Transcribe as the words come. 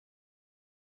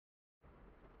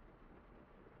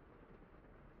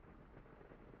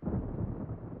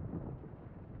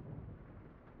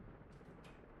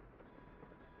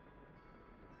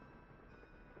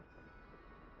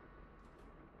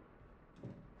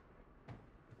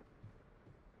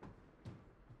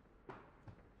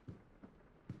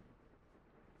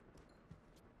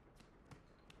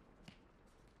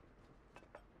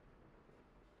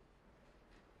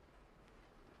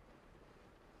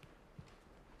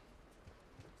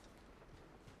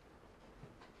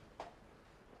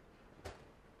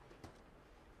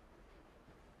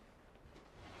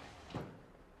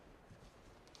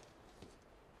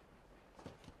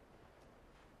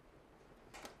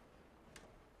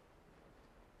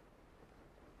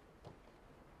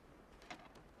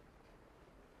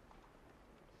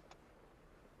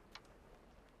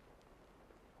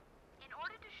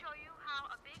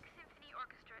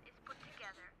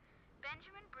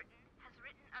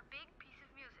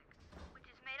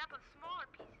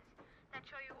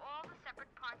show you all the separate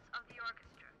parts of the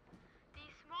orchestra.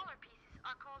 These smaller pieces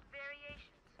are called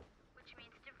variations, which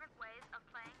means different ways of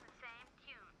playing the same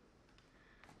tune.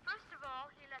 First of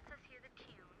all, he lets us hear the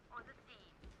tune, or the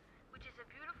theme, which is a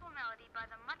beautiful melody by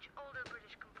the much older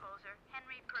British composer,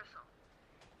 Henry Purcell.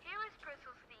 Here is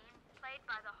Purcell's theme, played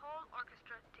by the whole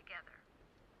orchestra together.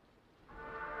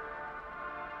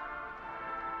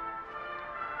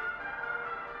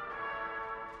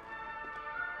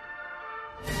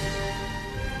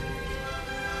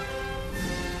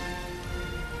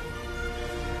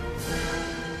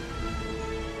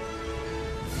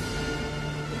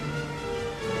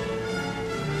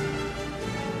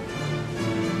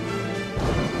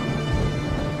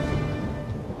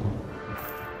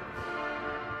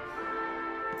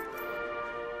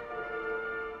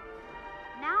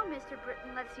 Mr.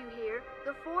 Britton lets you hear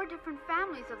the 4 different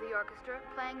families of the orchestra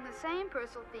playing the same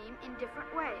Purcell theme in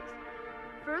different ways.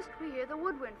 First, we hear the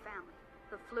woodwind family,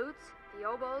 the flutes, the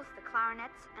oboes, the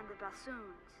clarinets, and the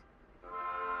bassoons.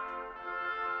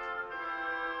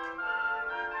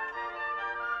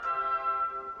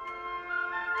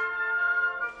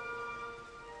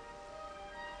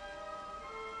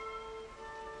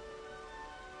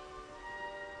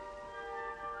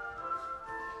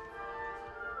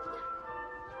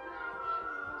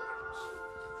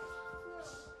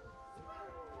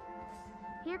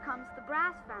 Here comes the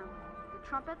brass family, the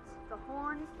trumpets, the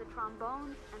horns, the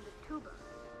trombones, and the tuba.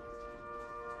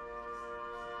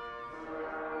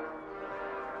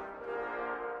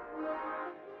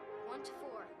 One to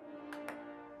 4.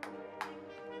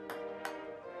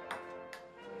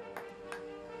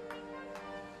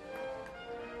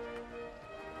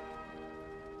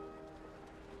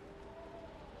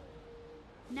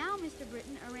 Now Mr.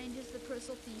 Britton arranges the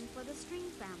Purcell theme for the string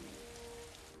family.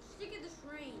 Stick of the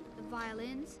string. The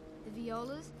violins, the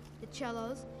violas, the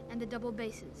cellos, and the double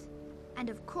basses. And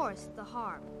of course, the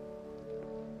harp.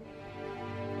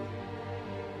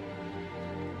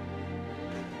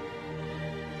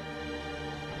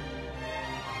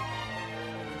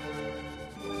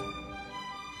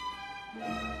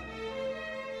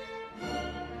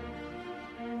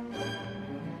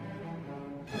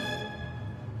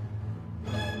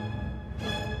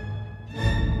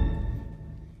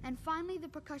 And finally, the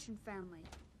percussion family.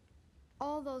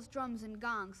 All those drums and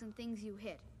gongs and things you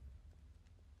hit.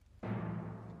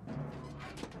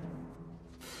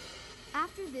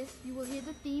 After this, you will hear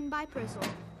the theme by Purcell,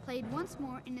 played once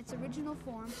more in its original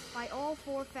form by all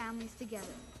 4 families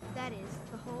together. That is,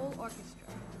 the whole orchestra.